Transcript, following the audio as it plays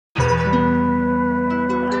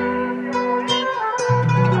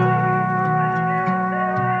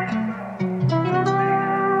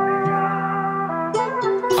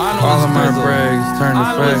All of my brags turn to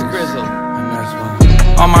facts.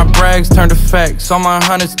 All my brags turn to facts. All my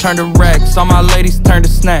hundreds turn to racks. All my ladies turn to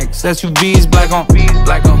snacks. SUVs black on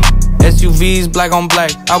SUVs black on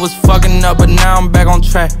black. I was fucking up, but now I'm back on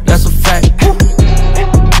track. That's a fact.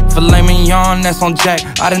 Filet mignon, that's on Jack.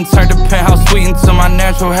 I done turned the penthouse suite into my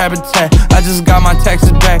natural habitat. I just got my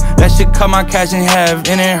taxes back. That shit cut my cash in half,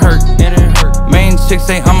 and it hurt. Main chicks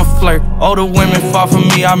say I'm a flirt. Older women fall for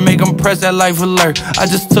me, I make them press that life alert. I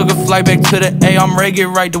just took a flight back to the A, I'm ready, get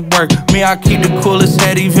right to work. Me, I keep the coolest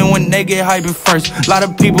head even when they get hyped first. Lot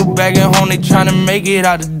of people back at home, they tryna make it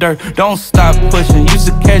out the dirt. Don't stop pushing, used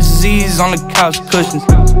to catch Z's on the couch cushions.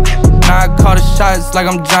 Now I call the shots like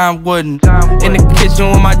I'm John Wooden. In the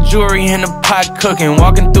kitchen with my jewelry in the pot cooking.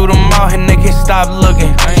 Walking through the mall and they can't stop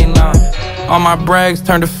looking. I ain't lying. All my brags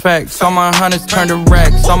turn to facts. All my hundreds turn to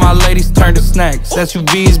racks. All my ladies turn to snacks.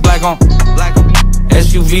 SUVs black on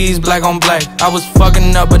SUVs black on black. I was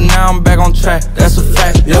fucking up, but now I'm back on track. That's a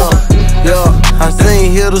fact. Yeah, I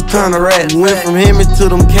seen hitters turn to rats. Went from him to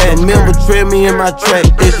them cats. Remember, tread me in my track.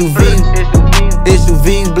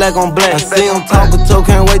 SUVs black on black. I see them talking toe,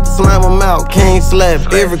 can't wait to slam them out. Can't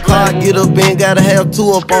slap. Every car I get up in, gotta have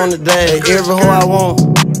two up on the dash. Every hoe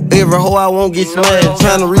I want get smashed.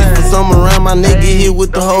 Tryna reach for something around my neck, get hit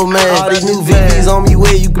with the whole mask. All these new VVs on me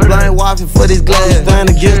where you can blind watching for this glass. Stand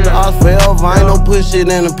against the odds forever, I ain't no push shit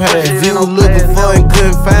in the past. If you was looking for and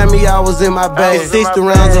couldn't find me, I was in my bag. 60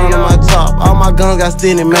 rounds under my top, all my guns got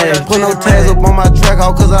standing mad. Put no tags up on my track,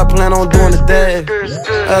 all cause I plan on doing the dash.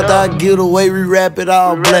 After I get away, re-rap it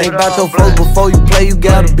all black. About your folks before you play, you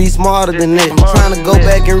gotta be smarter than that. I'm tryna go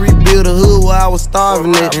back and rebuild the hood where I was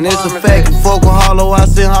starving at. And it's a fact, you fuck with Harlow, I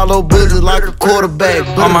send Harlow bullets like a quarterback.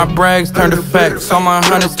 All my brags turn to facts. All my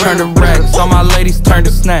hundreds turn to racks. All my ladies turn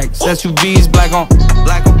to snacks. SUVs black on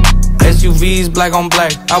SUVs black on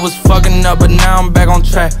black. I was fucking up, but now I'm back on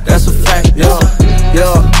track. That's a fact. Yeah,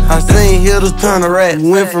 I seen hitters turn to rats.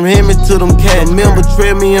 Went from him to them cats. Remember,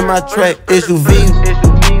 tread me in my track. SUVs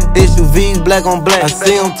black on black. I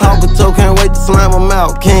see them talking toe, can't wait to slam them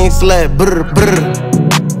out. Can't slap. Brr.